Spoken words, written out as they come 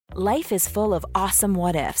Life is full of awesome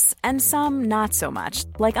what-ifs, and some not so much,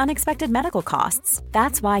 like unexpected medical costs.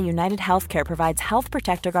 That's why United Healthcare provides Health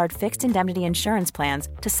Protector Guard fixed indemnity insurance plans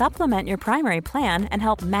to supplement your primary plan and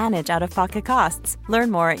help manage out-of-pocket costs.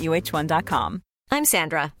 Learn more at uh1.com. I'm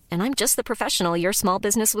Sandra, and I'm just the professional your small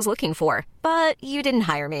business was looking for. But you didn't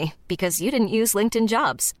hire me because you didn't use LinkedIn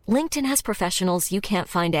Jobs. LinkedIn has professionals you can't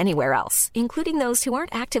find anywhere else, including those who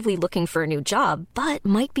aren't actively looking for a new job, but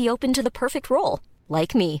might be open to the perfect role,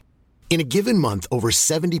 like me. In a given month, over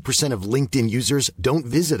 70% of LinkedIn users don't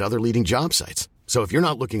visit other leading job sites. So if you're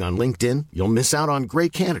not looking on LinkedIn, you'll miss out on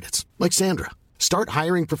great candidates like Sandra. Start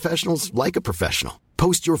hiring professionals like a professional.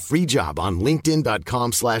 Post your free job on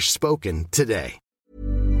linkedin.com/spoken today.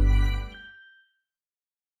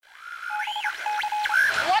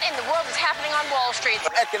 What in the world is happening on Wall Street?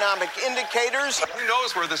 Economic indicators. Who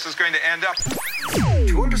knows where this is going to end up?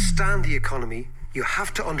 To understand the economy, you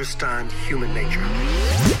have to understand human nature.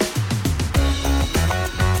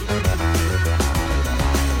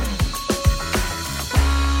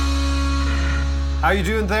 How are you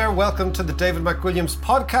doing there? Welcome to the David McWilliams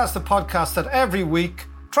podcast, the podcast that every week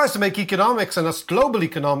tries to make economics, and us global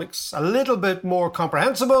economics, a little bit more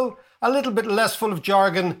comprehensible, a little bit less full of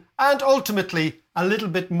jargon, and ultimately a little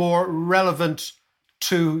bit more relevant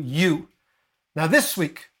to you. Now this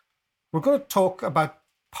week, we're going to talk about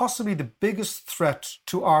possibly the biggest threat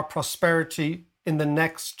to our prosperity in the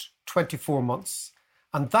next 24 months.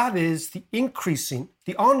 And that is the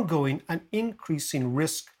ongoing and increasing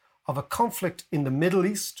risk of a conflict in the Middle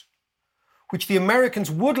East, which the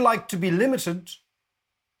Americans would like to be limited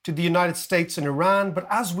to the United States and Iran. But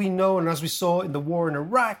as we know, and as we saw in the war in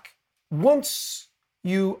Iraq, once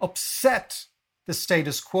you upset the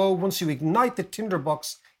status quo, once you ignite the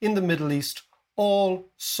tinderbox in the Middle East,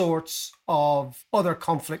 all sorts of other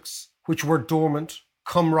conflicts which were dormant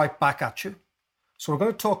come right back at you. So we're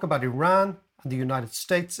going to talk about Iran and the United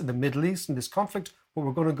States in the Middle East in this conflict, but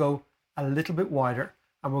we're going to go a little bit wider.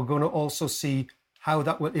 And we're going to also see how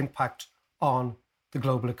that will impact on the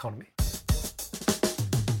global economy.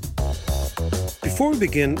 Before we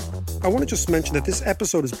begin, I want to just mention that this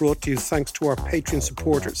episode is brought to you thanks to our Patreon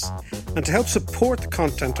supporters. And to help support the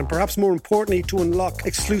content, and perhaps more importantly, to unlock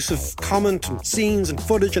exclusive comment and scenes and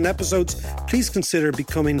footage and episodes, please consider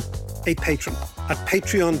becoming a patron at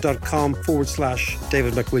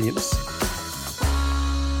patreon.com/David McWilliams.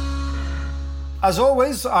 As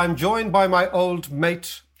always, I'm joined by my old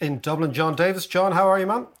mate in Dublin, John Davis. John, how are you,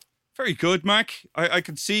 man? Very good, Mac. I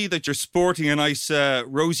can see that you're sporting a nice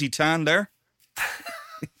rosy tan there.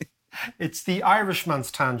 It's the Irishman's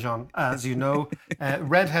tan, John, as you know.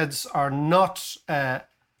 Redheads are not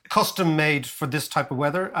custom made for this type of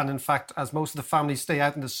weather. And in fact, as most of the family stay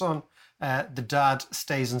out in the sun, the dad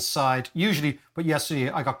stays inside usually. But yesterday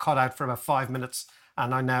I got caught out for about 5 minutes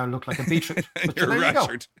and I now look like a beetroot. But You're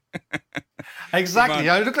rashered. Exactly.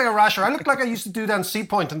 I look like a rasher. I look like I used to do down Sea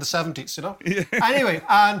Point in the 70s, you know? Yeah. Anyway,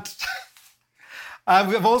 and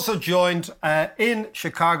we have also joined in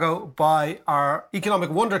Chicago by our economic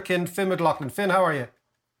wonderkind, Finn McLaughlin. Finn, how are you?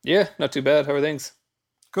 Yeah, not too bad. How are things?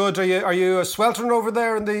 Good. Are you sweltering over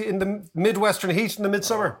there in the Midwestern heat in the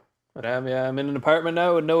midsummer? I am, yeah. I'm in an apartment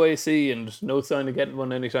now with no AC and no sign of getting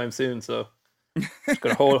one anytime soon, so just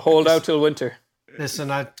going to hold out till winter.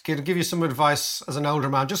 Listen, I'd give you some advice as an older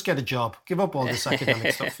man. Just get a job. Give up all this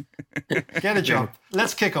academic stuff. Get a job.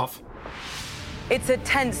 Let's kick off. It's a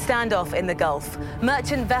tense standoff in the Gulf.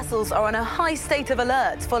 Merchant vessels are on a high state of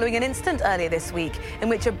alert following an incident earlier this week in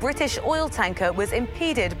which a British oil tanker was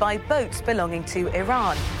impeded by boats belonging to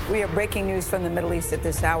Iran. We have breaking news from the Middle East at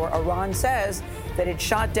this hour. Iran says that it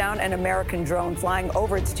shot down an American drone flying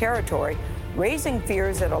over its territory, raising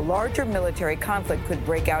fears that a larger military conflict could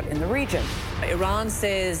break out in the region. Iran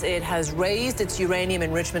says it has raised its uranium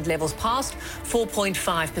enrichment levels past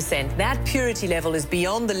 4.5%. That purity level is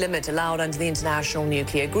beyond the limit allowed under the International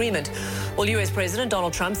Nuclear Agreement. Well, US President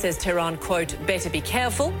Donald Trump says Tehran, quote, better be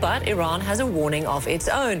careful, but Iran has a warning of its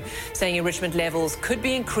own, saying enrichment levels could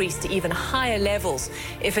be increased to even higher levels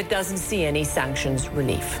if it doesn't see any sanctions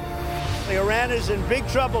relief. Iran is in big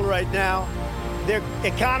trouble right now. Their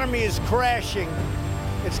economy is crashing.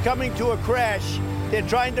 It's coming to a crash. They're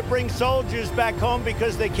trying to bring soldiers back home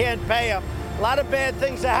because they can't pay them. A lot of bad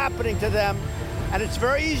things are happening to them. And it's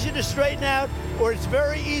very easy to straighten out, or it's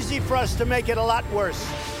very easy for us to make it a lot worse.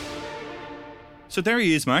 So there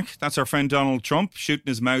he is, Mac. That's our friend Donald Trump shooting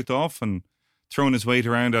his mouth off and throwing his weight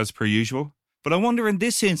around as per usual. But I wonder in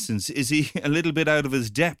this instance, is he a little bit out of his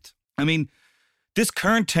depth? I mean, this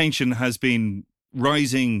current tension has been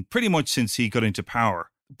rising pretty much since he got into power.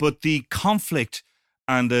 But the conflict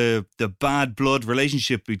and the bad blood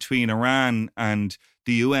relationship between Iran and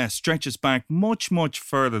the US stretches back much, much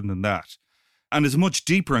further than that and is much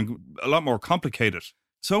deeper and a lot more complicated.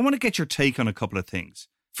 So I want to get your take on a couple of things.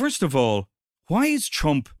 First of all, why is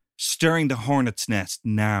Trump stirring the hornet's nest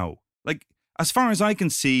now? Like, as far as I can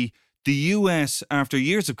see, the US, after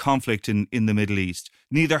years of conflict in the Middle East,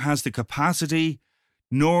 neither has the capacity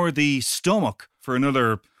nor the stomach for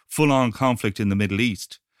another full-on conflict in the Middle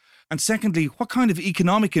East. And secondly, what kind of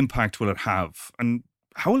economic impact will it have? And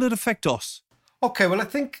how will it affect us? Okay, well, I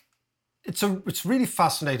think it's really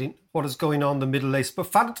fascinating what is going on in the Middle East, but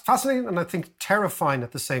fascinating and I think terrifying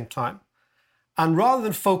at the same time. And rather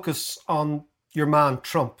than focus on your man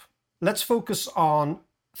Trump, let's focus on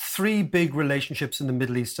 3 big relationships in the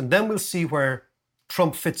Middle East, and then we'll see where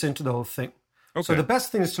Trump fits into the whole thing. Okay. So the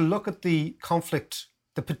best thing is to look at the conflict,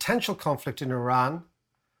 the potential conflict in Iran,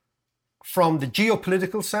 from the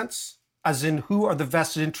geopolitical sense, as in who are the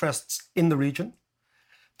vested interests in the region.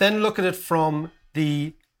 Then look at it from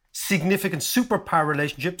the significant superpower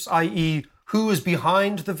relationships, i.e. who is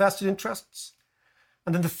behind the vested interests.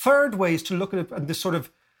 And then the third way is to look at it and the sort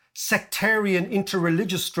of sectarian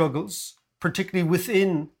interreligious struggles, particularly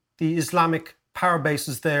within the Islamic power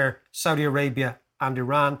bases there, Saudi Arabia and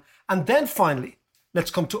Iran. And then finally,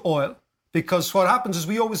 let's come to oil. Because what happens is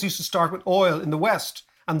we always used to start with oil in the West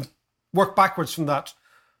and work backwards from that.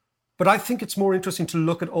 But I think it's more interesting to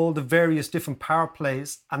look at all the various different power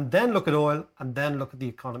plays and then look at oil and then look at the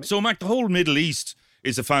economy. So, Mark, the whole Middle East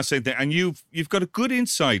is a fascinating thing. And you've got a good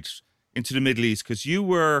insight into the Middle East because you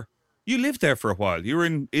lived there for a while. You were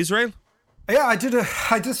in Israel? Yeah, I did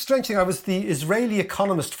a strange thing. I was the Israeli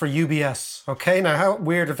economist for UBS. Okay, now how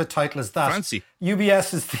weird of a title is that? Fancy.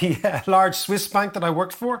 UBS is the large Swiss bank that I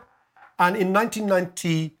worked for. And in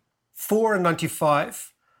 1994 and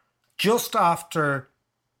 95, just after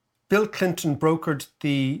Bill Clinton brokered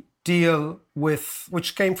the deal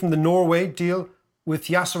which came from the Norway deal with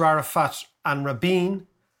Yasser Arafat and Rabin,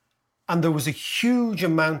 and there was a huge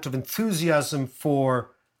amount of enthusiasm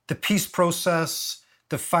for the peace process,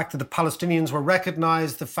 the fact that the Palestinians were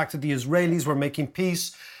recognized, the fact that the Israelis were making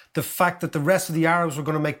peace, the fact that the rest of the Arabs were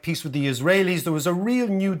going to make peace with the Israelis. There was a real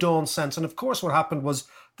new dawn sense. And of course, what happened was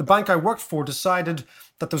the bank I worked for decided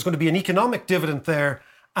that there was going to be an economic dividend there,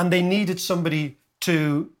 and they needed somebody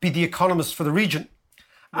to be the economist for the region.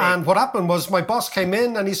 Right. And what happened was my boss came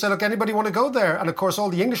in and he said, look, anybody want to go there? And of course, all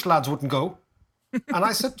the English lads wouldn't go. And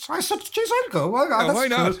I said, geez, I'll go. Well, that's why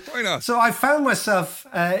not? Cool. Why not? So I found myself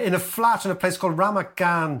in a flat in a place called Ramat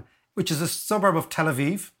Gan, which is a suburb of Tel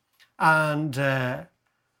Aviv. And I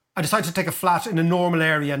decided to take a flat in a normal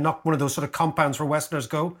area, not one of those sort of compounds where Westerners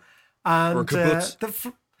go. And or a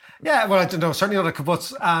kibbutz. Yeah, well, I don't know, certainly not a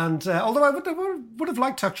kibbutz. And although I would have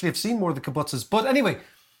liked to actually have seen more of the kibbutzes. But anyway,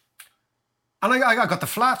 and I got the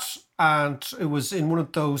flat, and it was in one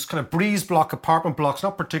of those kind of breeze block apartment blocks,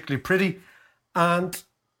 not particularly pretty. And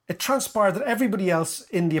it transpired that everybody else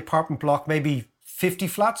in the apartment block, maybe 50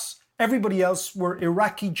 flats, everybody else were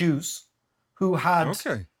Iraqi Jews who had...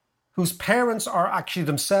 Okay. Whose parents are actually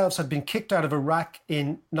themselves had been kicked out of Iraq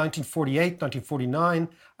in 1948, 1949,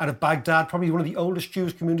 out of Baghdad, probably one of the oldest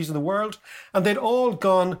Jewish communities in the world. And they'd all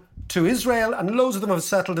gone to Israel, and loads of them have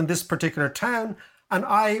settled in this particular town. And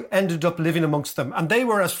I ended up living amongst them. And they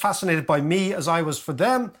were as fascinated by me as I was for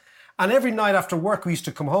them. And every night after work, we used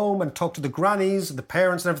to come home and talk to the grannies and the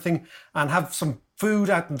parents and everything, and have some food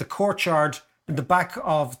out in the courtyard in the back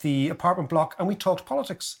of the apartment block. And we talked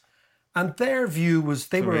politics. And their view was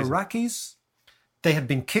they were Iraqis. They had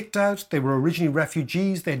been kicked out. They were originally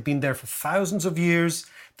refugees. They had been there for thousands of years.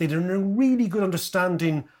 They had a really good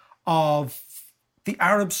understanding of the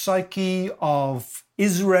Arab psyche, of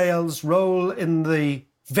Israel's role in the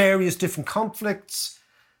various different conflicts.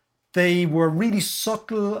 They were really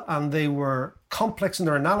subtle and they were complex in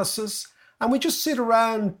their analysis. And we just sit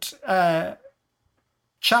around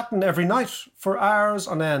chatting every night for hours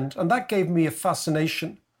on end. And that gave me a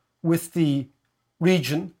fascination with the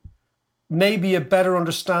region, maybe a better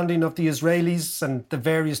understanding of the Israelis and the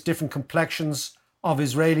various different complexions of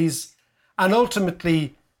Israelis, and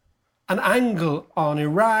ultimately an angle on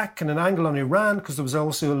Iraq and an angle on Iran, because there was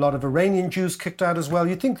also a lot of Iranian Jews kicked out as well.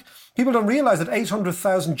 You think people don't realize that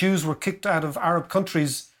 800,000 Jews were kicked out of Arab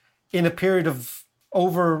countries in a period of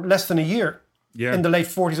over less than a year in the late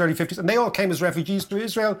 40s, early 50s, and they all came as refugees to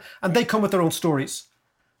Israel, and they come with their own stories.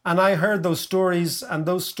 And I heard those stories, and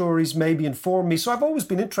those stories maybe informed me. So I've always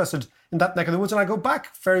been interested in that neck of the woods, and I go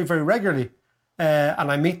back very, very regularly.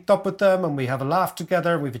 And I meet up with them, and we have a laugh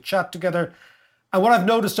together, we have a chat together. And what I've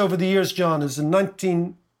noticed over the years, John, is in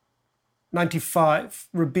 1995,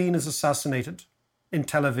 Rabin is assassinated in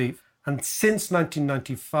Tel Aviv. And since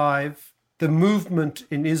 1995, the movement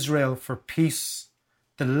in Israel for peace,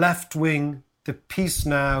 the left wing, the Peace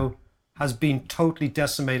Now, has been totally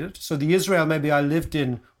decimated. So the Israel maybe I lived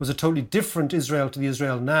in was a totally different Israel to the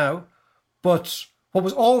Israel now. But what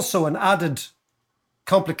was also an added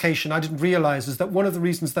complication I didn't realize is that one of the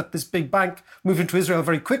reasons that this big bank moved into Israel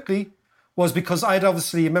very quickly was because I'd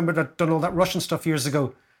obviously, remember that done all that Russian stuff years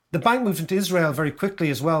ago. The bank moved into Israel very quickly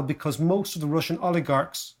as well because most of the Russian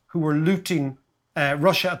oligarchs who were looting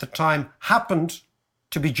Russia at the time happened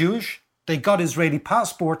to be Jewish. They got Israeli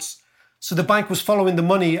passports. So the bank was following the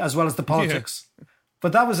money as well as the politics. Yeah.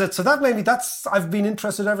 But that was it. So that maybe I've been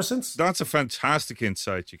interested ever since. That's a fantastic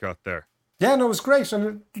insight you got there. Yeah, no, it was great.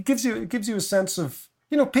 And it gives you a sense of,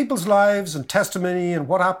 people's lives and testimony and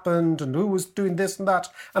what happened and who was doing this and that.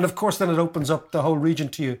 And of course, then it opens up the whole region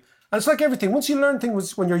to you. And it's like everything. Once you learn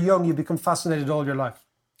things when you're young, you become fascinated all your life.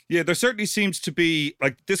 Yeah, there certainly seems to be,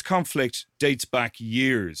 this conflict dates back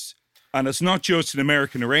years. And it's not just an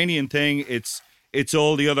American-Iranian thing. It's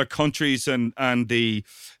all the other countries and the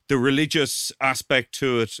religious aspect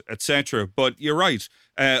to it, etc. But you're right.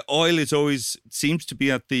 Oil is always seems to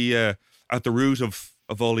be at the root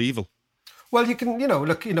of all evil. Well, you can,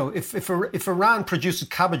 if Iran produces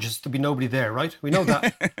cabbages, there'd be nobody there, right? We know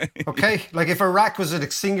that. Okay? Like if Iraq was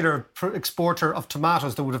a singular exporter of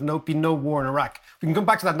tomatoes, there would have been no war in Iraq. We can come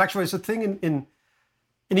back to that. And actually, it's a thing in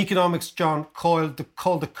economics, John, called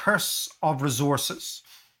the curse of resources.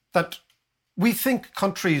 That we think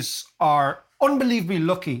countries are unbelievably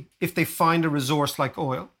lucky if they find a resource like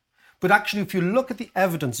oil. But actually, if you look at the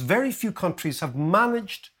evidence, very few countries have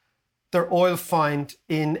managed their oil find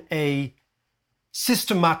in a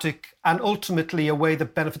systematic and ultimately a way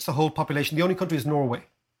that benefits the whole population. The only country is Norway.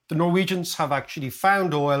 The Norwegians have actually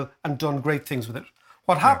found oil and done great things with it.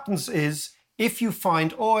 What happens is, if you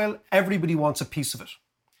find oil, everybody wants a piece of it.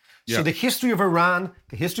 Yeah. So the history of Iran,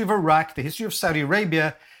 the history of Iraq, the history of Saudi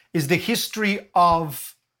Arabia is the history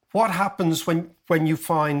of what happens when you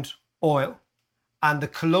find oil. And the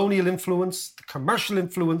colonial influence, the commercial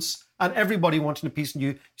influence, and everybody wanting a piece of you.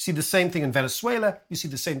 You see the same thing in Venezuela. You see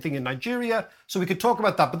the same thing in Nigeria. So we could talk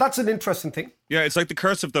about that, but that's an interesting thing. Yeah, it's like the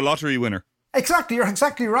curse of the lottery winner. Exactly, you're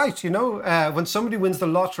exactly right. When somebody wins the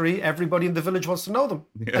lottery, everybody in the village wants to know them.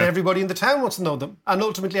 Yeah. And everybody in the town wants to know them. And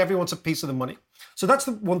ultimately, everyone wants a piece of the money. So that's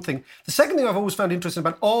the one thing. The second thing I've always found interesting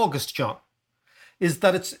about August, John, is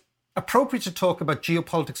that it's appropriate to talk about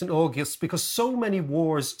geopolitics in August because so many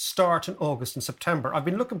wars start in August and September. I've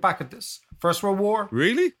been looking back at this. First World War.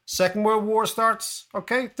 Really? Second World War starts.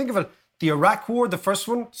 Okay, think of it. The Iraq War, the first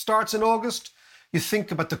one, starts in August. You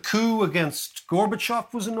think about the coup against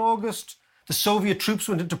Gorbachev was in August. The Soviet troops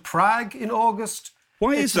went into Prague in August.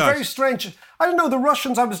 Why is that? It's very strange. I don't know, the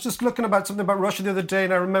Russians, I was just looking about something about Russia the other day,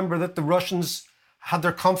 and I remember that the Russians had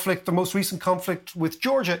their most recent conflict with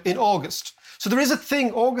Georgia in August. So there is a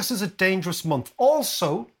thing, August is a dangerous month.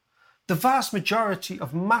 Also, the vast majority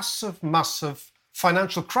of massive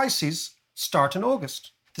financial crises start in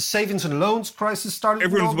August. The savings and loans crisis started in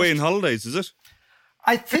August. Everyone's away on holidays, is it?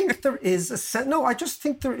 I think there is I just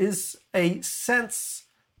think there is a sense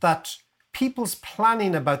that people's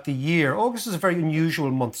planning about the year. August is a very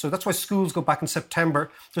unusual month, so that's why schools go back in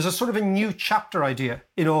September. There's a sort of a new chapter idea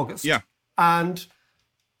in August. Yeah. And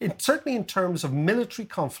certainly in terms of military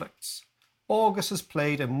conflicts, August has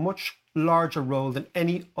played a much larger role than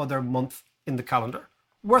any other month in the calendar.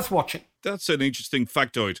 Worth watching. That's an interesting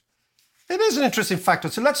factoid. It is an interesting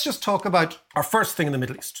factoid. So let's just talk about our first thing in the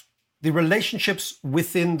Middle East, the relationships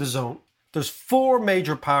within the zone. There's 4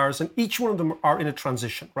 major powers and each one of them are in a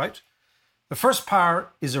transition, right? The first power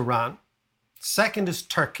is Iran. Second is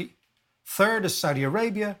Turkey. Third is Saudi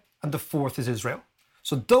Arabia. And the fourth is Israel.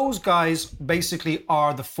 So those guys basically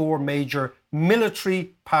are the 4 major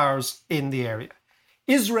military powers in the area.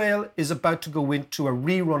 Israel is about to go into a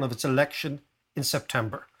rerun of its election in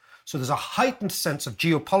September. So there's a heightened sense of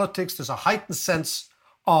geopolitics. There's a heightened sense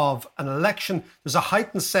of an election. There's a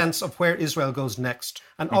heightened sense of where Israel goes next.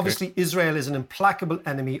 And obviously Israel is an implacable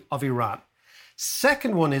enemy of Iran.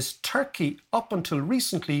 Second one is Turkey, up until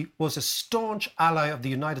recently, was a staunch ally of the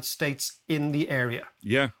United States in the area.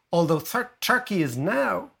 Yeah. Although Turkey is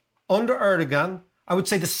now, under Erdogan, I would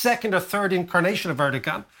say the second or third incarnation of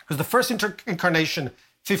Erdogan, because the first incarnation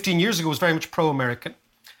 15 years ago was very much pro-American.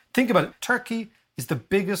 Think about it. Turkey is the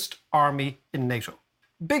biggest army in NATO.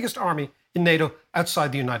 Biggest army in NATO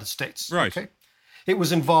outside the United States. Right. Okay? It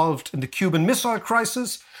was involved in the Cuban Missile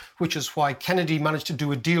Crisis, which is why Kennedy managed to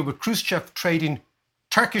do a deal with Khrushchev trading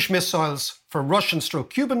Turkish missiles for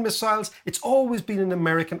Russian/Cuban missiles. It's always been an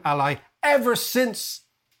American ally ever since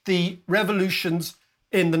the revolutions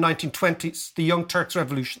in the 1920s, the Young Turks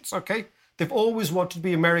revolutions, okay? They've always wanted to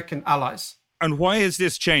be American allies. And why has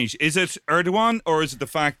this changed? Is it Erdogan, or is it the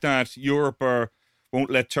fact that Europe won't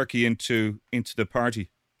let Turkey into the party?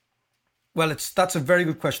 Well, that's a very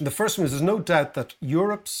good question. The first one is there's no doubt that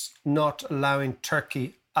Europe's not allowing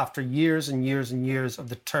Turkey, after years and years and years of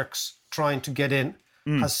the Turks trying to get in,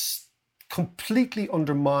 has completely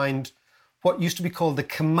undermined what used to be called the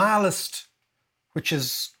Kemalist, which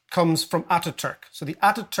comes from Ataturk. So the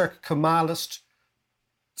Ataturk Kemalist,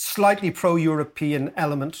 slightly pro-European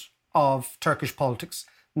element of Turkish politics.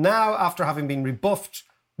 Now, after having been rebuffed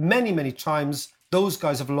many, many times, those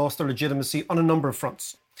guys have lost their legitimacy on a number of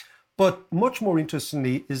fronts. But much more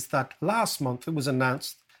interestingly is that last month it was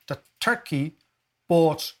announced that Turkey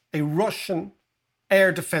bought a Russian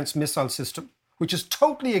air defense missile system, which is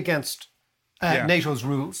totally against NATO's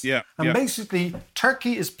rules. Basically,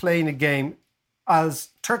 Turkey is playing a game as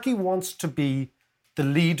Turkey wants to be the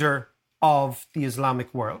leader of the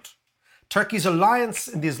Islamic world. Turkey's alliance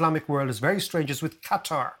in the Islamic world is very strange. It's with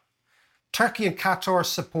Qatar. Turkey and Qatar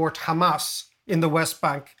support Hamas in the West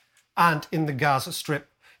Bank and in the Gaza Strip.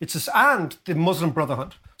 And the Muslim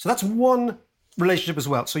Brotherhood. So that's one relationship as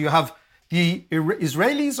well. So you have the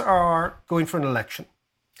Israelis are going for an election.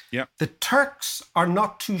 Yeah. The Turks are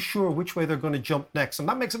not too sure which way they're going to jump next. And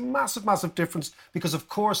that makes a massive, massive difference because, of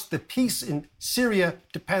course, the peace in Syria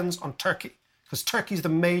depends on Turkey because Turkey is the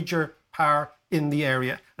major power in the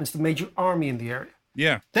area and it's the major army in the area.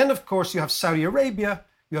 Yeah. Then, of course, you have Saudi Arabia.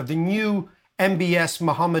 You have the new MBS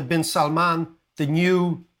Mohammed bin Salman, the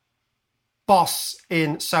new boss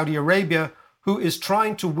in Saudi Arabia, who is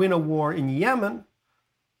trying to win a war in Yemen,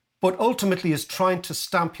 but ultimately is trying to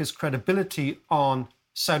stamp his credibility on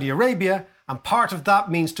Saudi Arabia. And part of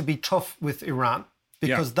that means to be tough with Iran,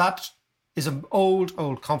 because that is an old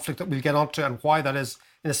conflict that we'll get onto and why that is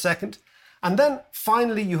in a second. And then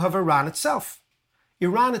finally, you have Iran itself.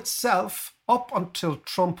 Iran itself, up until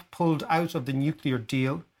Trump pulled out of the nuclear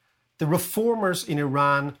deal, the reformers in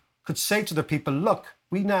Iran could say to their people, look,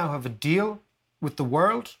 we now have a deal with the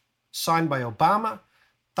world signed by Obama.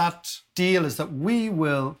 That deal is that we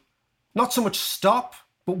will not so much stop,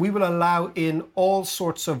 but we will allow in all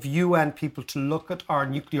sorts of UN people to look at our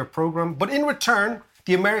nuclear program. But in return,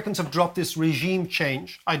 the Americans have dropped this regime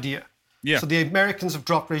change idea. Yeah. So the Americans have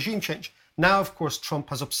dropped regime change. Now, of course, Trump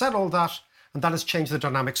has upset all that, and that has changed the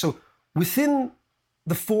dynamic. So within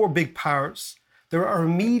the four big powers, there are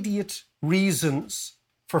immediate reasons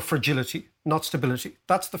for fragility, not stability.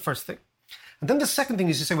 That's the first thing. And then the second thing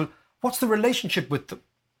is you say, well, what's the relationship with them?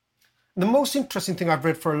 And the most interesting thing I've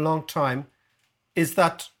read for a long time is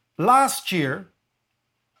that last year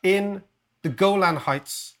in the Golan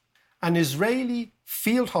Heights, an Israeli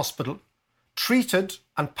field hospital treated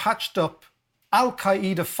and patched up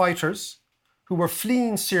Al-Qaeda fighters who were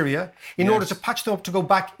fleeing Syria in order to patch them up to go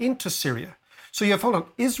back into Syria. So you have,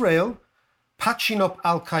 Israel patching up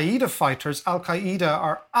Al-Qaeda fighters. Al-Qaeda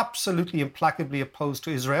are absolutely implacably opposed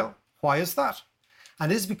to Israel. Why is that?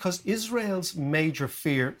 And it is because Israel's major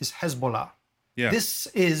fear is Hezbollah. Yeah.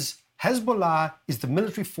 Hezbollah is the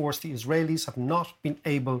military force the Israelis have not been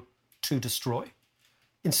able to destroy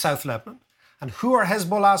in South Lebanon. And who are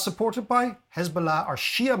Hezbollah supported by? Hezbollah are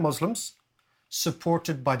Shia Muslims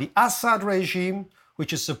supported by the Assad regime,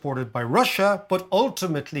 which is supported by Russia, but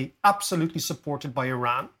ultimately absolutely supported by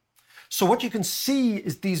Iran. So what you can see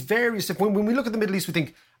is these various, when we look at the Middle East, we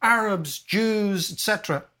think Arabs, Jews,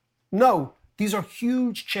 etc. No, these are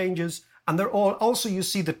huge changes. And they're all, also you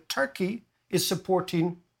see that Turkey is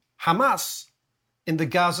supporting Hamas in the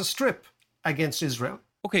Gaza Strip against Israel.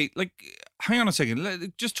 Okay, hang on a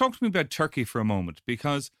second. Just talk to me about Turkey for a moment,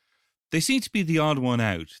 because they seem to be the odd one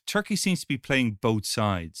out. Turkey seems to be playing both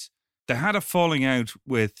sides. They had a falling out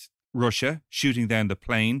with Russia, shooting down the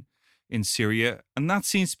plane in Syria, and that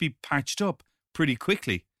seems to be patched up pretty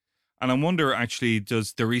quickly. And I wonder, actually,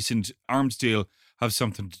 does the recent arms deal have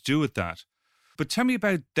something to do with that? But tell me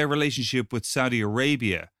about their relationship with Saudi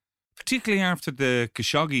Arabia, particularly after the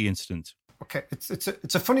Khashoggi incident. Okay,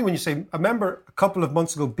 it's a funny when you say, I remember a couple of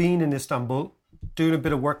months ago being in Istanbul, doing a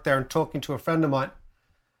bit of work there and talking to a friend of mine.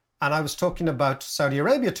 And I was talking about Saudi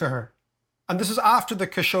Arabia to her. And this is after the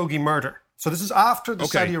Khashoggi murder. So this is after the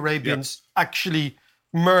Saudi Arabians actually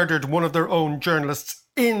murdered one of their own journalists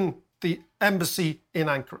in the embassy in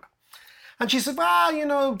Ankara. And she said,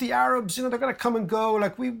 well, the Arabs, they're going to come and go.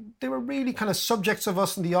 They were really kind of subjects of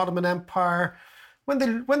us in the Ottoman Empire. When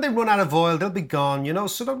they run out of oil, they'll be gone,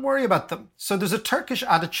 so don't worry about them. So there's a Turkish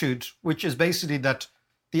attitude, which is basically that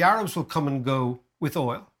the Arabs will come and go with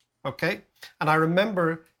oil, okay? And I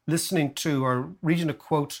remember listening to or reading a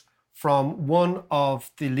quote from one of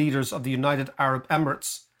the leaders of the United Arab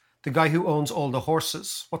Emirates, the guy who owns all the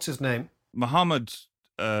horses. What's his name? Mohammed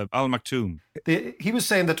Al Maktoum. He was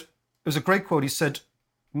saying that, it was a great quote. He said,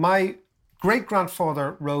 my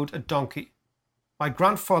great-grandfather rode a donkey. My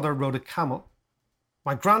grandfather rode a camel.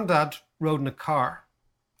 My granddad rode in a car.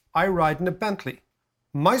 I ride in a Bentley.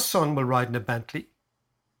 My son will ride in a Bentley.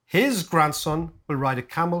 His grandson will ride a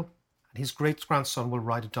camel, and his great-grandson will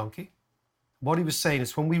ride a donkey. What he was saying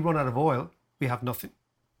is, when we run out of oil, we have nothing.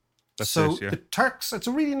 The Turks, it's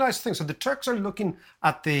a really nice thing. So the Turks are looking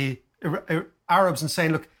at the Arabs and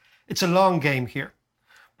saying, look, it's a long game here.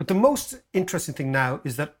 But the most interesting thing now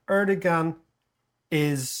is that Erdogan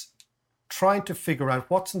is trying to figure out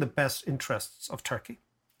what's in the best interests of Turkey.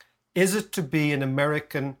 Is it to be an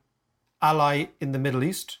American ally in the Middle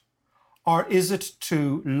East? Or is it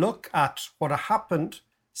to look at what happened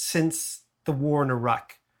since the war in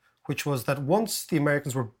Iraq, which was that once the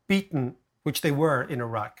Americans were beaten, which they were in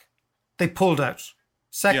Iraq, they pulled out.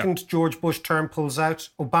 Second George Bush term pulls out.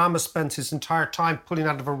 Obama spends his entire time pulling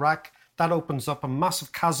out of Iraq. That opens up a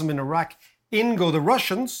massive chasm in Iraq. In go the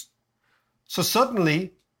Russians. So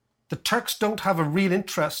suddenly, the Turks don't have a real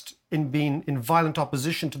interest in being in violent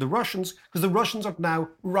opposition to the Russians, because the Russians are now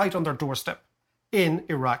right on their doorstep in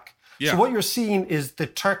Iraq. So what you're seeing is the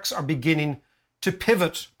Turks are beginning to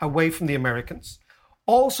pivot away from the Americans.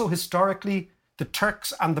 Also, historically, the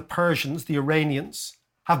Turks and the Persians, the Iranians,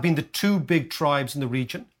 have been the two big tribes in the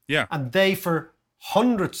region. And they, for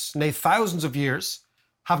hundreds, nay, thousands of years,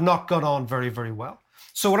 have not got on very, very well.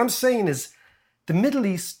 So what I'm saying is, the Middle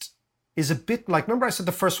East is a bit like, remember I said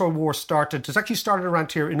the First World War started, it actually started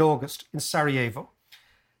around here in August, in Sarajevo.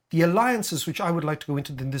 The alliances, which I would like to go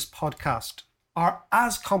into in this podcast, are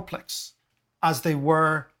as complex as they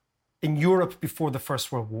were in Europe before the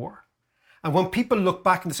First World War. And when people look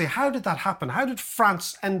back and they say, how did that happen? How did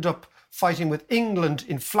France end up fighting with England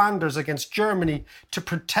in Flanders against Germany to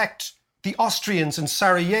protect the Austrians in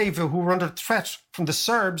Sarajevo who were under threat from the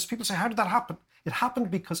Serbs? People say, how did that happen? It happened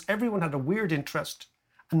because everyone had a weird interest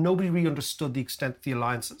and nobody really understood the extent of the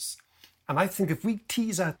alliances. And I think if we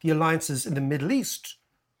tease out the alliances in the Middle East,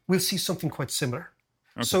 we'll see something quite similar.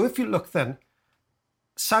 So if you look then,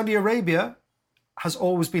 Saudi Arabia has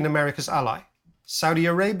always been America's ally. Saudi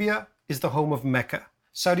Arabia is the home of Mecca.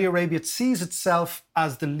 Saudi Arabia sees itself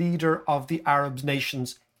as the leader of the Arab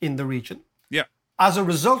nations in the region. As a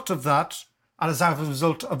result of that, and as a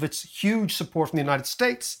result of its huge support from the United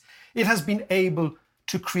States, it has been able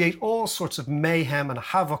to create all sorts of mayhem and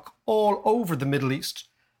havoc all over the Middle East.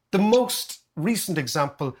 The most recent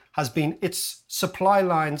example has been its supply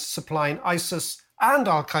lines supplying ISIS and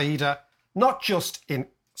Al-Qaeda, not just in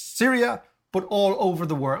Syria, but all over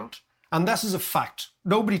the world. And this is a fact.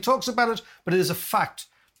 Nobody talks about it, but it is a fact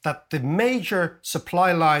that the major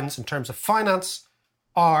supply lines in terms of finance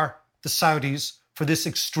are the Saudis for this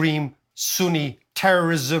extreme Sunni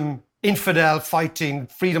terrorism, infidel fighting,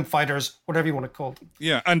 freedom fighters, whatever you want to call them.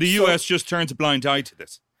 And the US just turns a blind eye to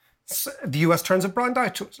this. The US turns a blind eye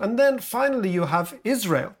to it. And then finally you have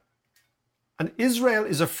Israel. And Israel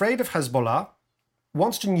is afraid of Hezbollah,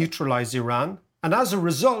 wants to neutralize Iran, and as a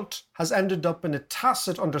result has ended up in a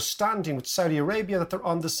tacit understanding with Saudi Arabia that they're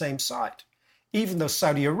on the same side. Even though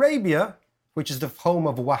Saudi Arabia, which is the home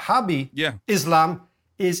of Wahhabi Islam,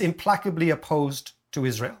 is implacably opposed to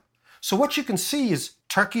Israel. So what you can see is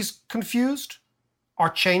Turkey's confused, are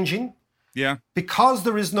changing. Because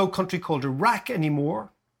there is no country called Iraq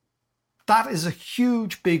anymore, that is a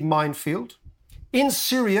huge, big minefield. In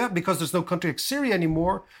Syria, because there's no country like Syria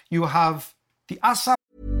anymore, you have the Assad.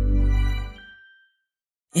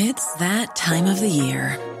 It's that time of the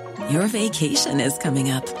year. Your vacation is coming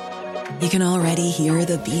up. You can already hear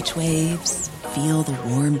the beach waves, feel the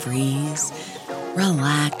warm breeze,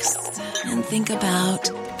 relax, and think about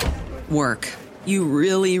work. You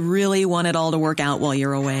really, really want it all to work out while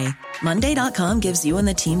you're away. Monday.com gives you and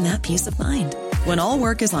the team that peace of mind. When all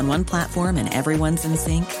work is on one platform and everyone's in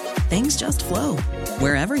sync, things just flow.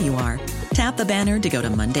 Wherever you are, tap the banner to go to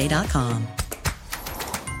Monday.com.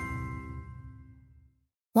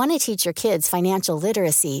 Want to teach your kids financial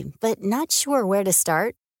literacy, but not sure where to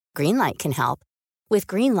start? Greenlight can help. With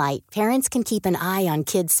Greenlight, parents can keep an eye on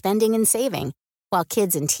kids' spending and saving, while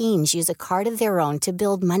kids and teens use a card of their own to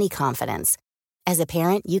build money confidence. As a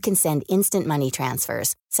parent, you can send instant money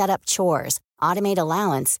transfers, set up chores, automate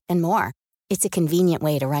allowance, and more. It's a convenient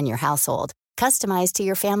way to run your household, customized to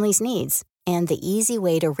your family's needs, and the easy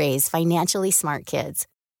way to raise financially smart kids.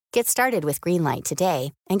 Get started with Greenlight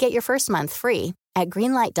today and get your first month free at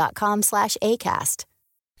greenlight.com/ACAST.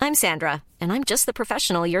 I'm Sandra, and I'm just the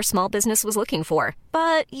professional your small business was looking for.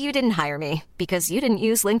 But you didn't hire me because you didn't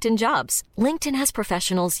use LinkedIn Jobs. LinkedIn has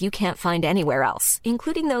professionals you can't find anywhere else,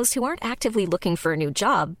 including those who aren't actively looking for a new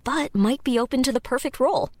job, but might be open to the perfect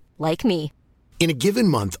role, like me. In a given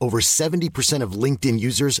month, over 70% of LinkedIn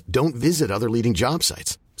users don't visit other leading job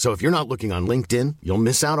sites. So if you're not looking on LinkedIn, you'll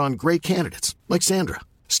miss out on great candidates like Sandra.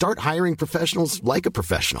 Start hiring professionals like a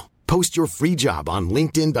professional. Post your free job on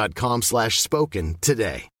linkedin.com/spoken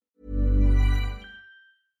today.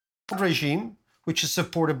 Regime, which is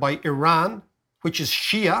supported by Iran, which is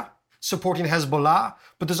Shia, supporting Hezbollah.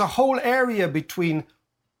 But there's a whole area between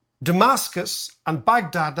Damascus and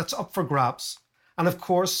Baghdad that's up for grabs. And of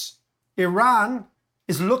course, Iran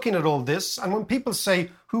is looking at all this. And when people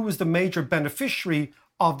say who was the major beneficiary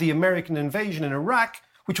of the American invasion in Iraq,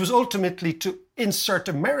 which was ultimately to insert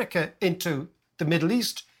America into the Middle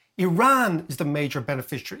East, Iran is the major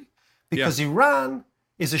beneficiary because Iran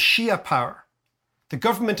is a Shia power. The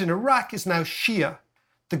government in Iraq is now Shia.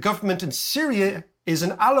 The government in Syria is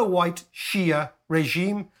an Alawite Shia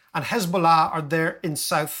regime, and Hezbollah are there in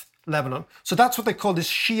South Lebanon. So that's what they call this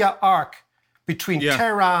Shia arc between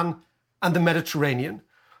Tehran and the Mediterranean.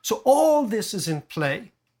 So all this is in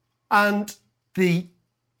play, and the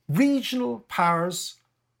regional powers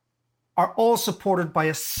are all supported by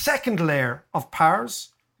a second layer of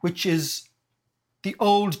powers, which is the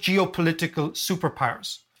old geopolitical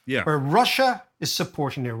superpowers, where Russia is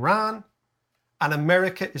supporting Iran and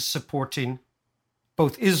America is supporting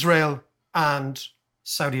both Israel and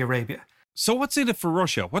Saudi Arabia. So what's in it for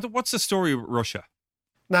Russia? What's the story with Russia?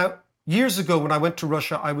 Now, years ago when I went to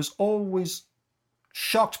Russia, I was always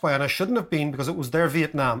shocked by, and I shouldn't have been because it was their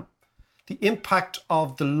Vietnam, the impact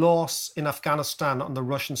of the loss in Afghanistan on the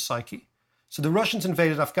Russian psyche. So the Russians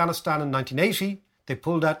invaded Afghanistan in 1980. They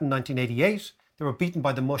pulled out in 1988. They were beaten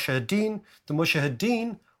by the Mujahideen. The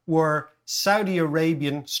Mujahideen were Saudi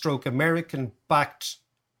Arabian / American-backed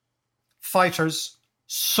fighters,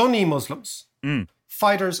 Sunni Muslims,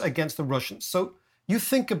 fighters against the Russians. So you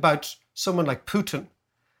think about someone like Putin.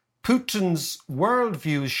 Putin's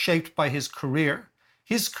worldview is shaped by his career.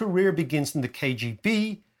 His career begins in the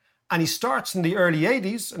KGB, and he starts in the early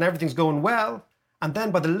 80s, and everything's going well. And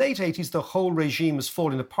then by the late 80s, the whole regime is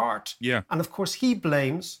falling apart. Yeah. And of course, he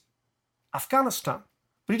blames Afghanistan.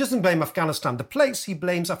 But he doesn't blame Afghanistan, the place. He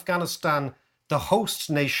blames Afghanistan, the host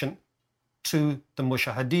nation, to the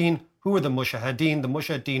Mujahideen. Who are the Mujahideen? The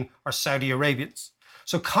Mujahideen are Saudi Arabians.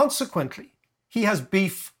 So consequently, he has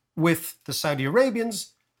beef with the Saudi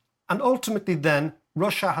Arabians. And ultimately then,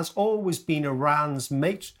 Russia has always been Iran's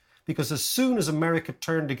mate, because as soon as America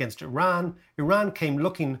turned against Iran, Iran came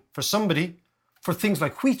looking for somebody for things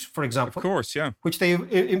like wheat, for example. Of course, yeah. Which they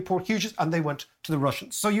import huge, and they went to the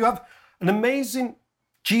Russians. So you have an amazing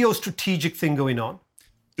geostrategic thing going on.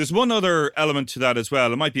 There's one other element to that as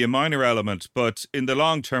well. It might be a minor element, but in the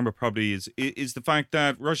long term it probably is the fact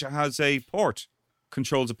that Russia has a port,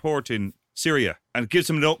 controls a port in Syria, and gives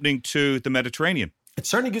them an opening to the Mediterranean. It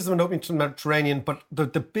certainly gives them an opening to the Mediterranean, but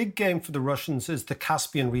the big game for the Russians is the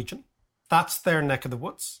Caspian region. That's their neck of the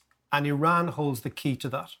woods, and Iran holds the key to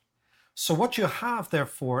that. So what you have,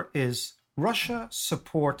 therefore, is Russia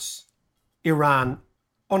supports Iran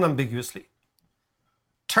unambiguously.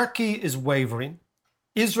 Turkey is wavering.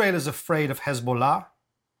 Israel is afraid of Hezbollah.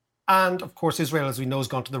 And, of course, Israel, as we know, has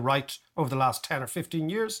gone to the right over the last 10 or 15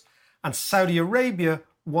 years. And Saudi Arabia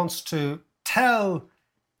wants to tell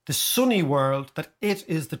the Sunni world that it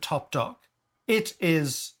is the top dog. It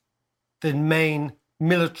is the main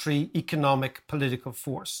military, economic, political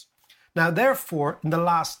force. Now, therefore, in the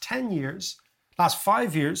last 10 years, last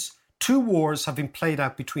 5 years, 2 wars have been played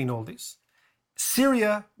out between all these.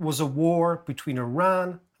 Syria was a war between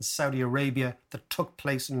Iran and Saudi Arabia that took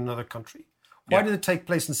place in another country. Why did it take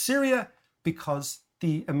place in Syria? Because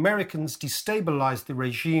the Americans destabilized the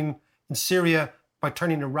regime in Syria by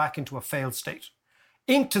turning Iraq into a failed state.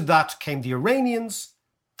 Into that came the Iranians.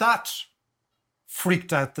 That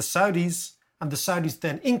freaked out the Saudis, and the Saudis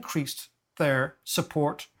then increased their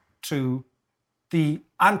support to the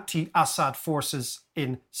anti-Assad forces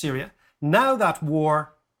in Syria. Now that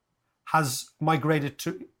war has migrated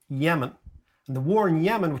to Yemen. And the war in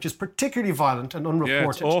Yemen, which is particularly violent and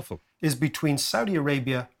unreported, is between Saudi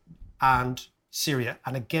Arabia and Syria.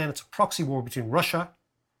 And again, it's a proxy war between Russia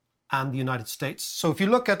and the United States. So if you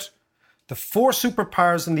look at the 4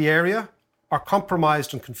 superpowers in the area are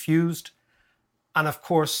compromised and confused. And of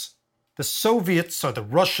course, the Soviets, or the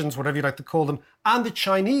Russians, whatever you like to call them, and the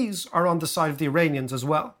Chinese are on the side of the Iranians as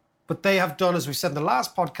well. But they have done, as we said in the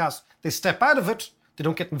last podcast, they step out of it, they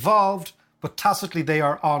don't get involved, but tacitly they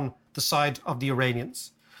are on the side of the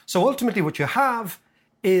Iranians. So ultimately what you have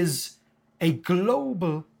is a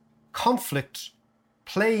global conflict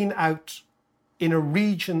playing out in a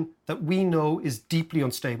region that we know is deeply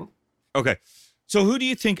unstable. Okay. So who do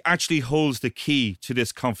you think actually holds the key to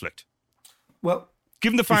this conflict? Well,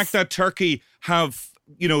 given the fact that Turkey have,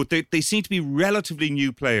 they seem to be relatively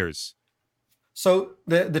new players. So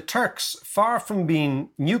the Turks, far from being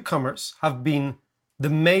newcomers, have been the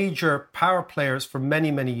major power players for many,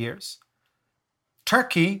 many years.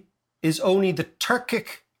 Turkey is only the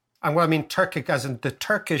Turkic, and what I mean Turkic as in the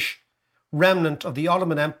Turkish remnant of the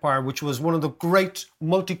Ottoman Empire, which was one of the great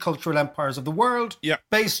multicultural empires of the world,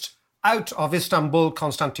 based out of Istanbul,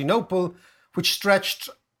 Constantinople, which stretched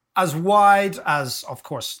as wide as, of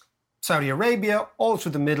course, Saudi Arabia, all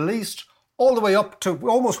through the Middle East, all the way up to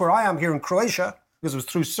almost where I am here in Croatia, because it was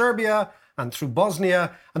through Serbia and through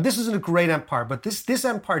Bosnia. And this isn't a great empire, but this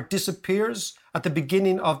empire disappears at the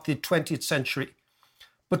beginning of the 20th century.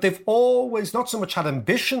 But they've always not so much had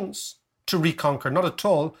ambitions to reconquer, not at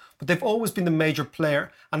all, but they've always been the major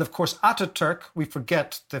player. And of course, Ataturk, we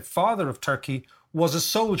forget, the father of Turkey, was a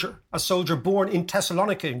soldier born in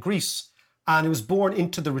Thessalonica in Greece. And he was born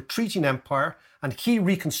into the retreating empire, and he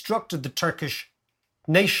reconstructed the Turkish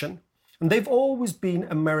nation. And they've always been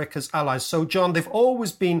America's allies. So, John, they've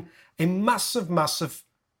always been a massive, massive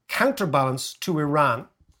counterbalance to Iran.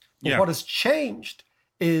 But what has changed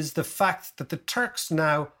is the fact that the Turks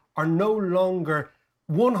now are no longer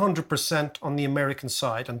 100% on the American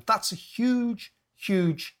side. And that's a huge,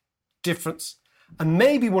 huge difference. And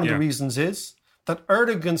maybe one of the reasons is that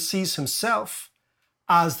Erdogan sees himself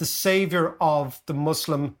as the savior of the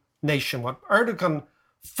Muslim nation. What Erdogan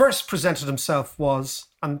first presented himself was,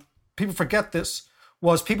 and people forget this,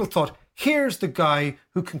 was people thought, here's the guy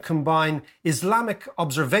who can combine Islamic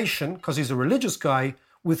observation, because he's a religious guy,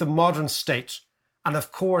 with a modern state. And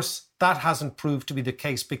of course, that hasn't proved to be the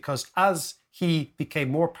case, because as he became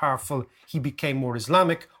more powerful, he became more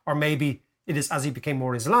Islamic, or maybe it is as he became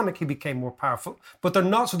more Islamic, he became more powerful. But they're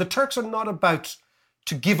not, so the Turks are not about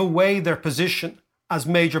to give away their position as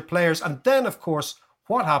major players. And then, of course,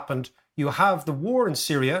 what happened? You have the war in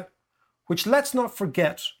Syria, which, let's not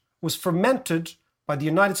forget, was fermented by the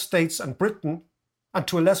United States and Britain, and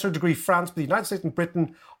to a lesser degree France, but the United States and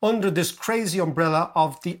Britain, under this crazy umbrella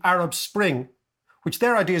of the Arab Spring, which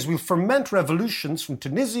their idea is we'll ferment revolutions from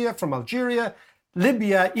Tunisia, from Algeria,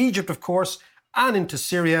 Libya, Egypt, of course, and into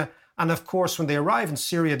Syria. And of course, when they arrive in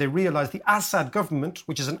Syria, they realize the Assad government,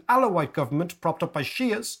 which is an Alawite government propped up by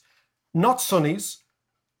Shias, not Sunnis,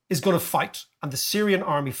 is going to fight. And the Syrian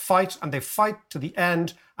army fight, and they fight to the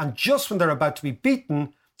end. And just when they're about to be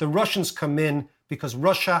beaten, the Russians come in, because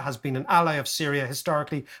Russia has been an ally of Syria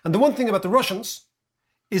historically. And the one thing about the Russians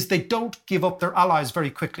is they don't give up their allies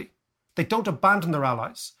very quickly. They don't abandon their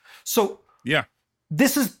allies. So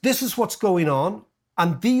this is what's going on.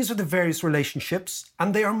 And these are the various relationships.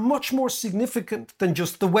 And they are much more significant than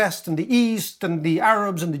just the West and the East and the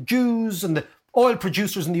Arabs and the Jews and the oil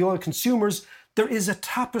producers and the oil consumers. There is a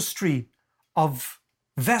tapestry of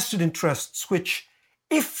vested interests, which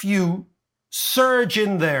if you surge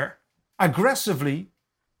in there aggressively,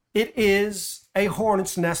 it is a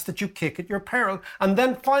hornet's nest that you kick at your peril. And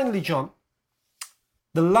then finally, John,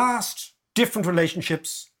 the last different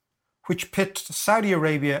relationships which pit Saudi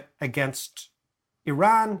Arabia against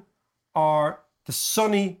Iran are the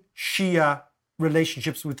Sunni-Shia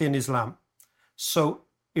relationships within Islam. So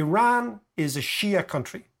Iran is a Shia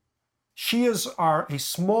country. Shias are a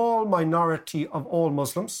small minority of all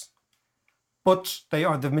Muslims, but they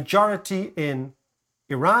are the majority in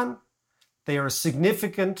Iran. They are a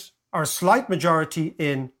significant or slight majority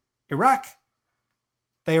in Iraq.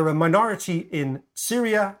 They are a minority in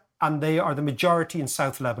Syria, and they are the majority in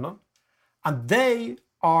South Lebanon. And they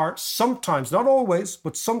are sometimes, not always,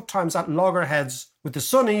 but sometimes at loggerheads with the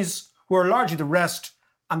Sunnis, who are largely the rest,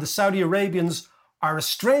 and the Saudi Arabians are a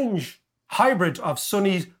strange hybrid of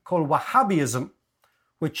Sunni called Wahhabism,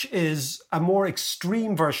 which is a more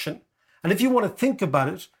extreme version. And if you want to think about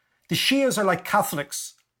it, the Shias are like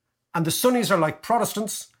Catholics, and the Sunnis are like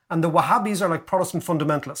Protestants, and the Wahhabis are like Protestant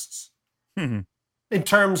fundamentalists in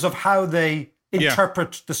terms of how they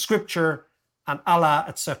interpret the scripture and Allah,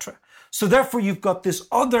 etc. So therefore, you've got this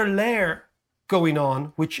other layer going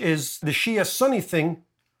on, which is the Shia-Sunni thing,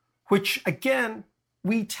 which, again,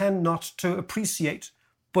 we tend not to appreciate.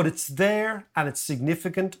 But it's there, and it's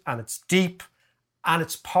significant, and it's deep, and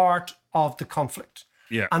it's part of the conflict.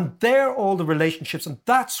 Yeah. And they're all the relationships. And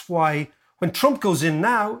that's why when Trump goes in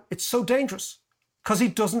now, it's so dangerous, because he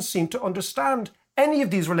doesn't seem to understand any of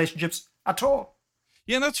these relationships at all.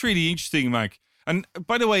 Yeah, that's really interesting, Mike. And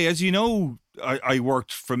by the way, as you know, I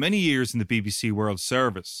worked for many years in the BBC World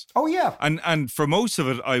Service. Oh, yeah. And for most of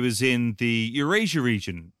it, I was in the Eurasia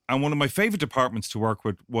region. And one of my favourite departments to work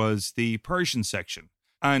with was the Persian section.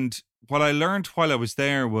 And what I learned while I was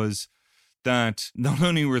there was that not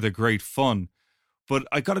only were they great fun, but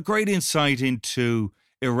I got a great insight into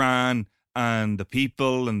Iran and the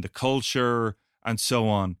people and the culture and so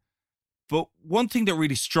on. But one thing that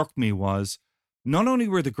really struck me was not only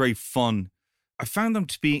were they great fun, I found them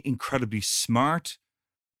to be incredibly smart,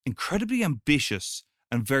 incredibly ambitious,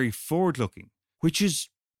 and very forward-looking, which is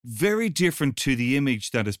very different to the image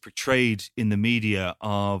that is portrayed in the media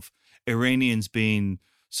of Iranians being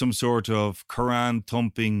some sort of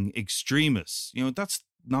Quran-thumping extremists. You know, that's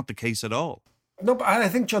not the case at all. No, but I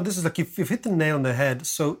think, John, this is like you've hit the nail on the head.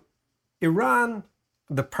 So Iran,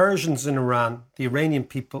 the Persians in Iran, the Iranian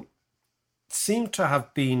people, seem to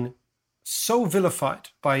have been so vilified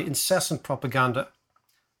by incessant propaganda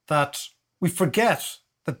that we forget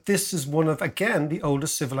that this is one of, again, the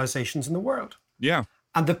oldest civilizations in the world. Yeah.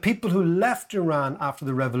 And the people who left Iran after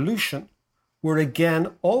the revolution were,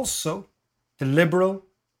 again, also the liberal,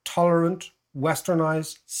 tolerant,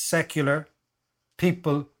 westernized, secular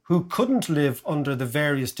people who couldn't live under the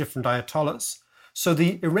various different ayatollahs. So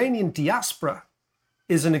the Iranian diaspora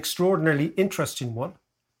is an extraordinarily interesting one,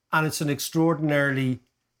 and it's an extraordinarily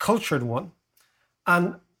cultured one.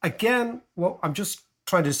 And again, what I'm just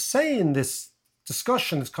trying to say in this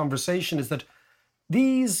discussion, this conversation, is that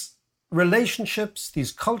these relationships,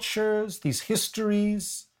 these cultures, these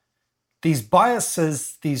histories, these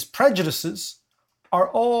biases, these prejudices are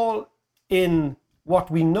all in what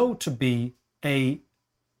we know to be an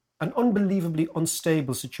unbelievably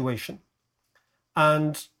unstable situation.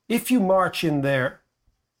 And if you march in there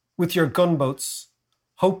with your gunboats,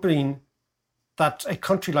 hoping that a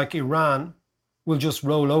country like Iran will just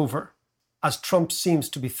roll over, as Trump seems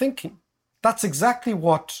to be thinking, that's exactly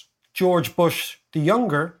what George Bush the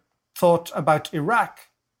Younger thought about Iraq.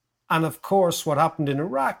 And of course, what happened in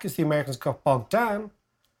Iraq is the Americans got bogged down.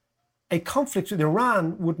 A conflict with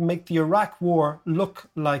Iran would make the Iraq war look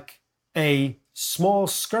like a small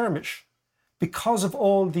skirmish because of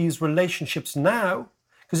all these relationships now.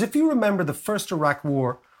 Because if you remember the first Iraq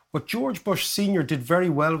war, what George Bush Sr. did very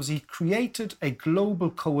well was he created a global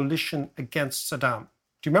coalition against Saddam.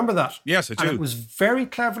 Do you remember that? Yes, I do. And it was very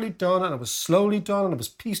cleverly done, and it was slowly done, and it was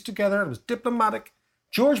pieced together, and it was diplomatic.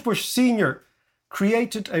 George Bush Sr.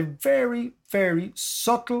 created a very, very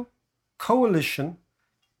subtle coalition.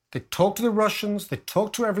 They talked to the Russians, they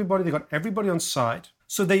talked to everybody, they got everybody on side.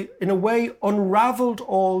 So they, in a way, unraveled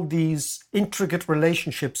all these intricate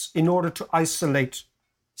relationships in order to isolate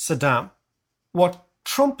Saddam. What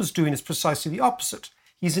Trump is doing is precisely the opposite.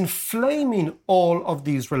 He's inflaming all of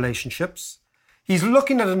these relationships. He's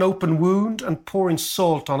looking at an open wound and pouring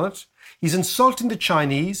salt on it. He's insulting the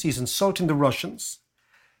Chinese. He's insulting the Russians.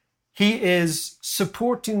 He is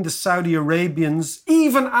supporting the Saudi Arabians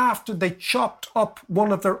even after they chopped up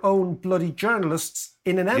one of their own bloody journalists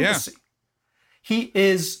in an embassy. Yeah. He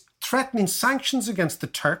is threatening sanctions against the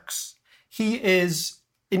Turks. He is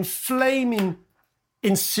inflaming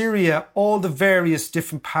in Syria all the various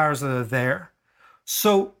different powers that are there.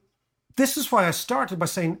 So this is why I started by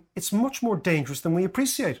saying it's much more dangerous than we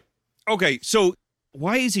appreciate. Okay, so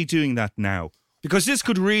why is he doing that now? Because this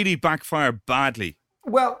could really backfire badly.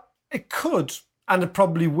 Well, it could, and it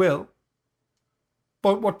probably will.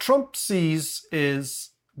 But what Trump sees is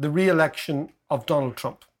the re-election of Donald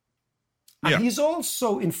Trump. And he's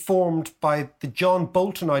also informed by the John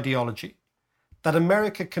Bolton ideology that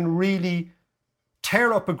America can really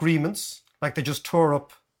tear up agreements, like they just tore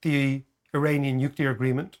up the Iranian nuclear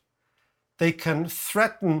agreement. They can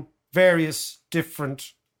threaten various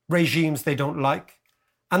different regimes they don't like,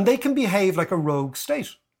 and they can behave like a rogue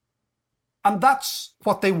state. And that's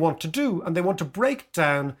what they want to do. And they want to break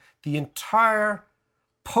down the entire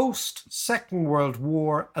post-Second World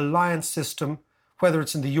War alliance system, whether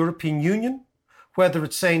it's in the European Union, whether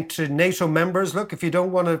it's saying to NATO members, look, if you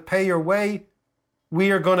don't want to pay your way,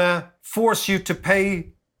 we are going to force you to pay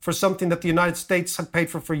for something that the United States had paid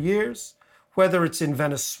for years, whether it's in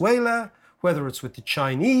Venezuela, whether it's with the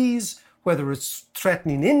Chinese, whether it's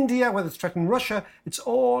threatening India, whether it's threatening Russia. It's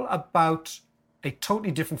all about a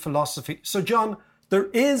totally different philosophy. So, John, there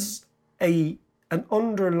is an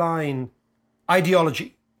underlying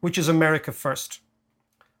ideology, which is America first.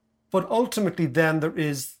 But ultimately, then there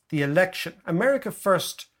is the election. America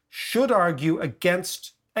first should argue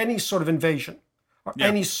against any sort of invasion or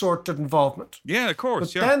any sort of involvement. Yeah, of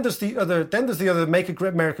course. But then there's the other Make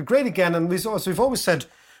America Great Again. And we've always said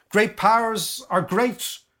great powers are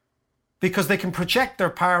great because they can project their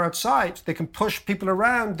power outside. They can push people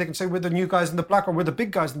around. They can say, we're the new guys in the block, or we're the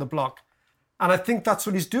big guys in the block. And I think that's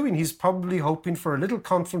what he's doing. He's probably hoping for a little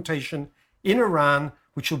confrontation in Iran,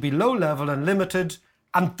 which will be low level and limited.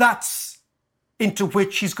 And that's into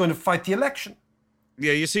which he's going to fight the election.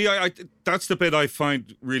 Yeah, you see, I that's the bit I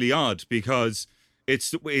find really odd, because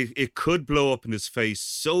it could blow up in his face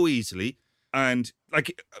so easily. And,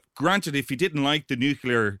 like, granted, if he didn't like the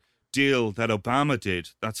nuclear deal that Obama did,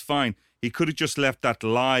 that's fine. He could have just left that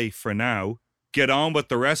lie for now, get on with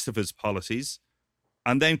the rest of his policies,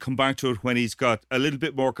 and then come back to it when he's got a little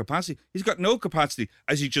bit more capacity. He's got no capacity,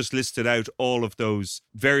 as you just listed out all of those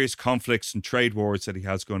various conflicts and trade wars that he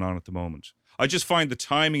has going on at the moment. I just find the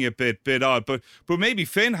timing a bit odd, but maybe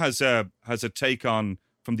Finn has a take on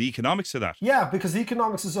from the economics of that. Yeah, because the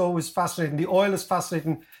economics is always fascinating. The oil is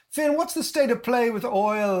fascinating. Finn, what's the state of play with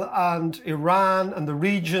oil and Iran and the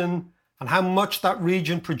region, and how much that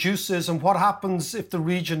region produces, and what happens if the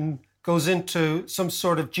region goes into some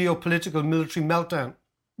sort of geopolitical military meltdown?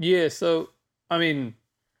 Yeah, so, I mean,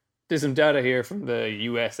 there's some data here from the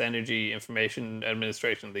US Energy Information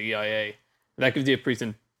Administration, the EIA. That gives you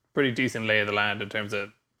a pretty decent lay of the land in terms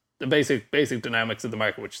of the basic dynamics of the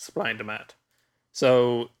market, which is supply and demand.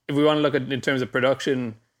 So if we want to look at in terms of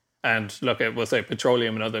production and look at, we'll say,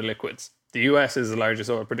 petroleum and other liquids, the US is the largest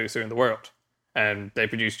oil producer in the world. And they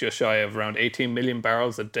produce just shy of around 18 million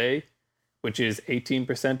barrels a day, which is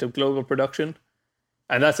 18% of global production.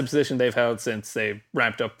 And that's a position they've held since they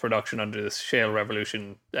ramped up production under this shale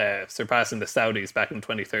revolution, surpassing the Saudis back in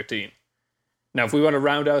 2013. Now, if we want to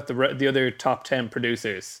round out the other top 10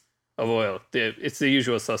 producers of oil, it's the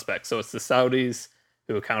usual suspects. So it's the Saudis,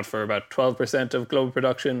 who account for about 12% of global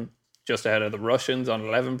production, just ahead of the Russians on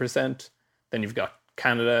 11%. Then you've got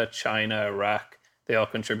Canada, China, Iraq. They all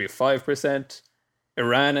contribute 5%.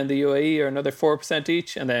 Iran and the UAE are another 4%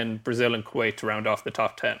 each, and then Brazil and Kuwait to round off the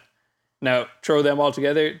top 10. Now, throw them all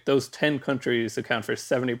together, those 10 countries account for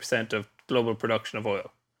 70% of global production of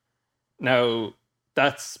oil. Now,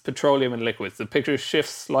 that's petroleum and liquids. The picture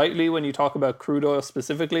shifts slightly when you talk about crude oil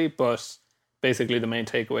specifically, but basically the main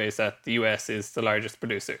takeaway is that the US is the largest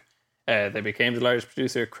producer. They became the largest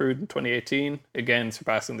producer of crude in 2018, again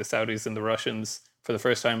surpassing the Saudis and the Russians for the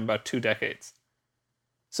first time in about 2 decades.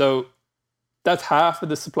 So that's half of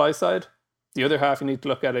the supply side. The other half you need to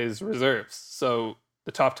look at is reserves. So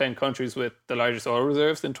the top 10 countries with the largest oil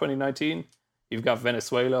reserves in 2019, you've got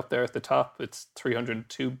Venezuela up there at the top. It's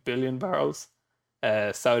 302 billion barrels.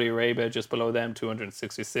 Saudi Arabia just below them,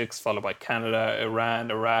 266, followed by Canada,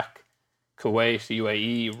 Iran, Iraq, Kuwait,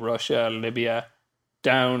 UAE, Russia, Libya.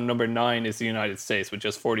 Down number 9 is the United States with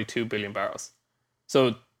just 42 billion barrels.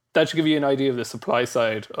 So that should give you an idea of the supply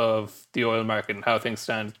side of the oil market and how things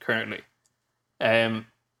stand currently.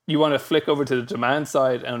 You want to flick over to the demand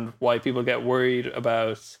side and why people get worried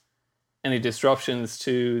about any disruptions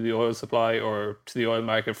to the oil supply or to the oil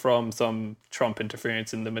market from some Trump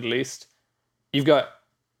interference in the Middle East. You've got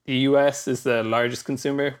the US is the largest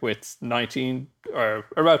consumer with 19 or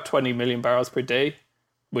about 20 million barrels per day,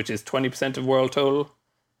 which is 20% of world total.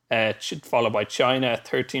 Followed by China at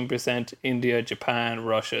 13%, India, Japan,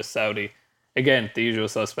 Russia, Saudi. Again, the usual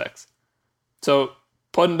suspects. So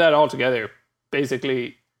putting that all together,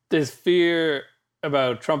 basically there's fear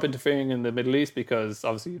about Trump interfering in the Middle East because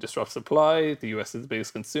obviously you disrupt supply. The US is the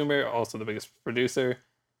biggest consumer, also the biggest producer.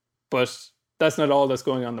 But that's not all that's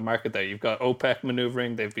going on in the market there. You've got OPEC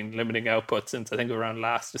maneuvering. They've been limiting output since I think around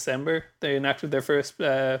last December. They enacted their first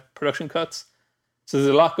production cuts. So there's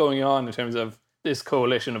a lot going on in terms of this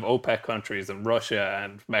coalition of OPEC countries and Russia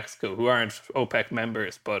and Mexico who aren't OPEC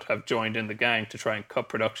members but have joined in the gang to try and cut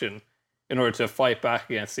production in order to fight back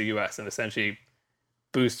against the US and essentially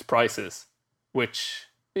boost prices, which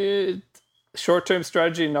is short-term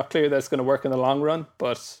strategy, not clear that's going to work in the long run,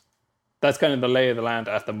 but that's kind of the lay of the land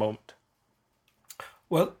at the moment.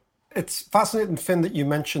 Well, it's fascinating, Finn, that you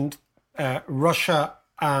mentioned Russia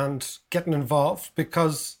and getting involved,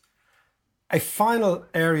 because a final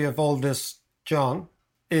area of all this, John,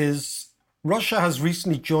 is Russia has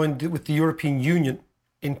recently joined with the European Union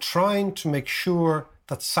in trying to make sure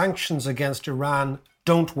that sanctions against Iran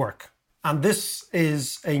don't work. And this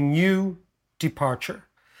is a new departure,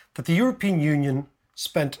 that the European Union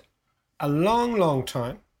spent a long, long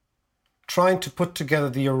time trying to put together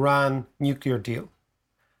the Iran nuclear deal.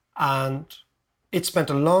 And it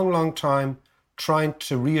spent a long, long time trying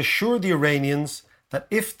to reassure the Iranians that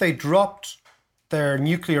if they dropped their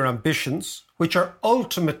nuclear ambitions, which are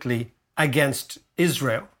ultimately against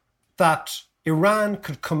Israel, that Iran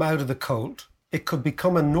could come out of the cold it could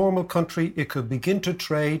become a normal country, it could begin to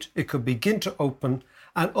trade, it could begin to open,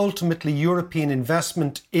 and ultimately European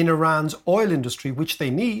investment in Iran's oil industry, which they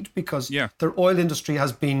need because their oil industry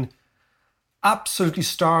has been absolutely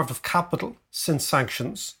starved of capital since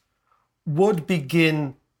sanctions, would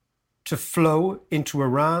begin to flow into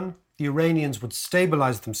Iran. The Iranians would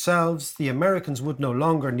stabilize themselves, the Americans would no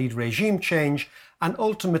longer need regime change, and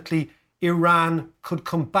ultimately Iran could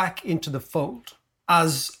come back into the fold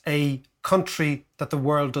as a country that the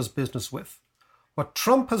world does business with. What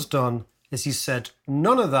Trump has done is he said,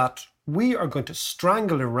 none of that. We are going to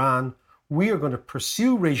strangle Iran. We are going to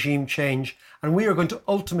pursue regime change, and we are going to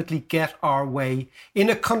ultimately get our way in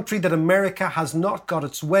a country that America has not got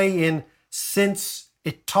its way in since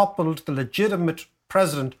it toppled the legitimate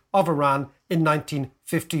president of Iran in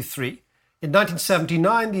 1953. In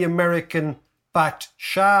 1979, the American-backed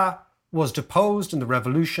Shah was deposed in the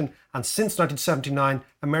revolution, and since 1979,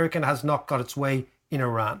 America has not got its way in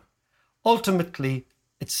Iran. Ultimately,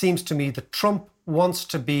 it seems to me that Trump wants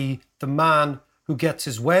to be the man who gets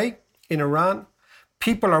his way in Iran.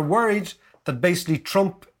 People are worried that basically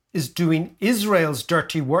Trump is doing Israel's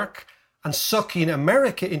dirty work and sucking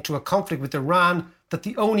America into a conflict with Iran, that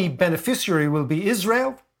the only beneficiary will be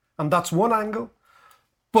Israel, and that's one angle.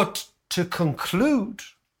 But to conclude,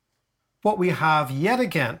 what we have yet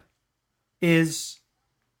again is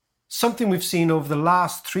something we've seen over the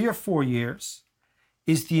last 3 or 4 years,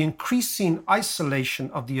 is the increasing isolation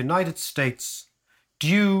of the United States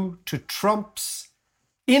due to Trump's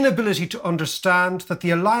inability to understand that the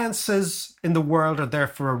alliances in the world are there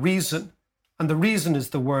for a reason. And the reason is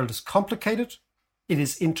the world is complicated, it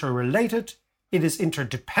is interrelated, it is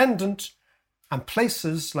interdependent, and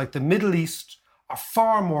places like the Middle East are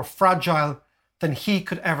far more fragile than he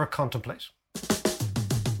could ever contemplate.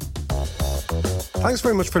 Thanks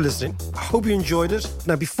very much for listening. I hope you enjoyed it.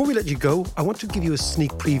 Now, before we let you go, I want to give you a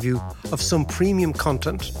sneak preview of some premium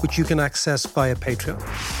content which you can access via Patreon.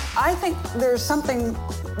 I think there's something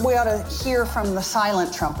we ought to hear from the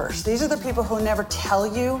silent Trumpers. These are the people who never tell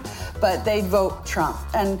you, but they vote Trump.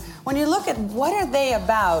 And when you look at what are they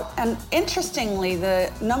about, and interestingly,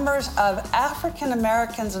 the numbers of African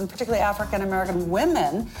Americans and particularly African American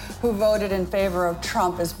women who voted in favor of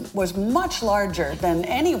Trump was much larger than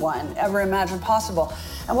anyone ever imagined possible.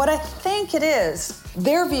 And what I think it is,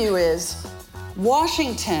 their view is,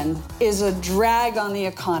 Washington is a drag on the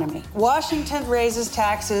economy. Washington raises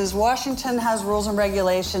taxes, Washington has rules and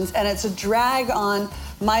regulations, and it's a drag on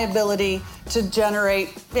my ability to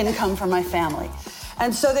generate income for my family.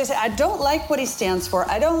 And so they say, I don't like what he stands for,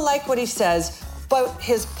 I don't like what he says, but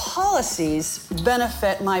his policies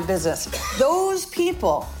benefit my business. Those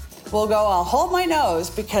people will go, I'll hold my nose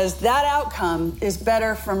because that outcome is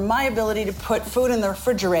better for my ability to put food in the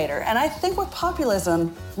refrigerator. And I think with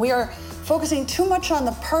populism, we are focusing too much on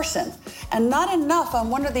the person and not enough on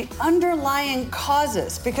what are the underlying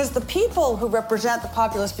causes, because the people who represent the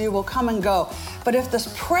populist view will come and go. But if this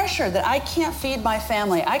pressure that I can't feed my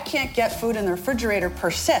family, I can't get food in the refrigerator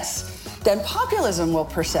persists, then populism will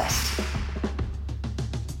persist.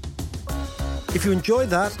 If you enjoyed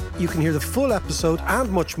that, you can hear the full episode and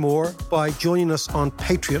much more by joining us on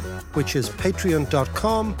Patreon, which is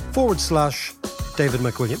patreon.com/David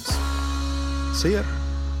McWilliams. See ya.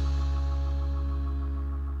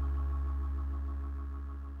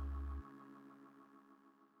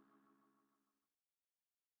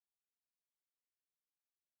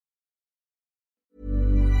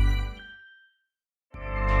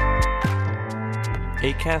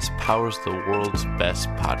 Acast powers the world's best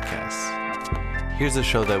podcasts. Here's a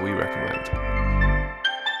show that we recommend.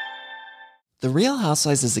 The Real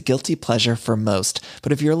Housewives is a guilty pleasure for most,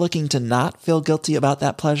 but if you're looking to not feel guilty about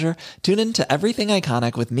that pleasure, tune in to Everything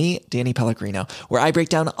Iconic with me, Danny Pellegrino, where I break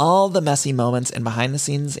down all the messy moments and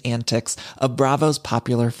behind-the-scenes antics of Bravo's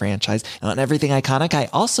popular franchise. And on Everything Iconic, I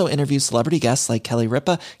also interview celebrity guests like Kelly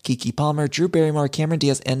Ripa, Keke Palmer, Drew Barrymore, Cameron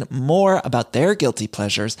Diaz, and more about their guilty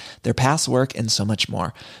pleasures, their past work, and so much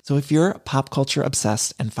more. So if you're pop culture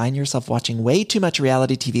obsessed and find yourself watching way too much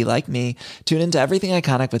reality TV like me, tune in to Everything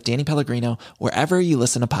Iconic with Danny Pellegrino, wherever you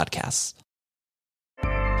listen to podcasts.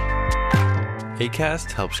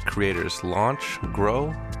 Acast helps creators launch,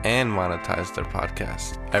 grow, and monetize their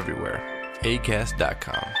podcasts everywhere.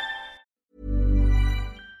 Acast.com.